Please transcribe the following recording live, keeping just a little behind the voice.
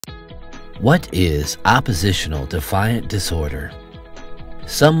What is oppositional defiant disorder?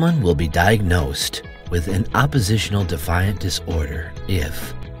 Someone will be diagnosed with an oppositional defiant disorder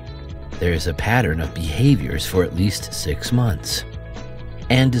if there is a pattern of behaviors for at least 6 months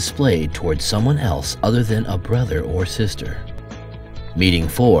and displayed towards someone else other than a brother or sister, meeting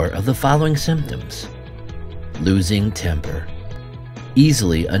 4 of the following symptoms: losing temper,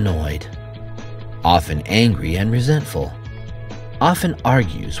 easily annoyed, often angry and resentful, often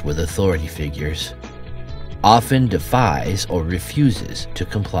argues with authority figures, often defies or refuses to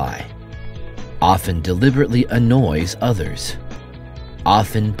comply, often deliberately annoys others,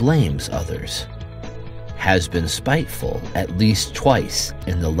 often blames others, has been spiteful at least twice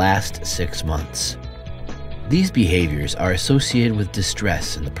in the last 6 months. These behaviors are associated with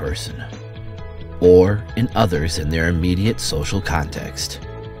distress in the person or in others in their immediate social context,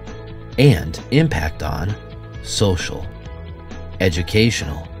 and impact on social,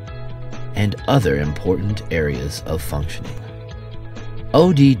 educational, and other important areas of functioning.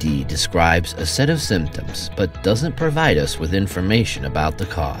 ODD describes a set of symptoms but doesn't provide us with information about the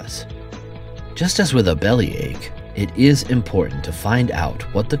cause. Just as with a bellyache, it is important to find out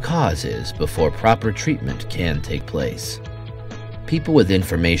what the cause is before proper treatment can take place. People with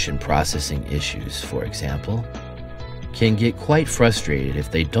information processing issues, for example, can get quite frustrated if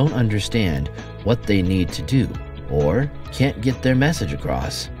they don't understand what they need to do or can't get their message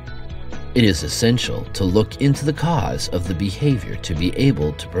across. It is essential to look into the cause of the behavior to be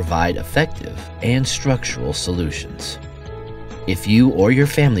able to provide effective and structural solutions. If you or your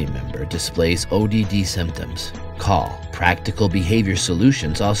family member displays ODD symptoms, call Practical Behavior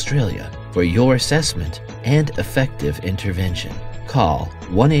Solutions Australia for your assessment and effective intervention. Call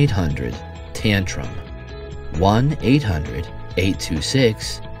 1-800-TANTRUM,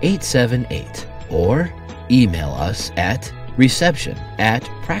 1-800-826-878, or email us at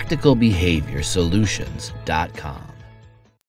reception@practicalbehaviorsolutions.com.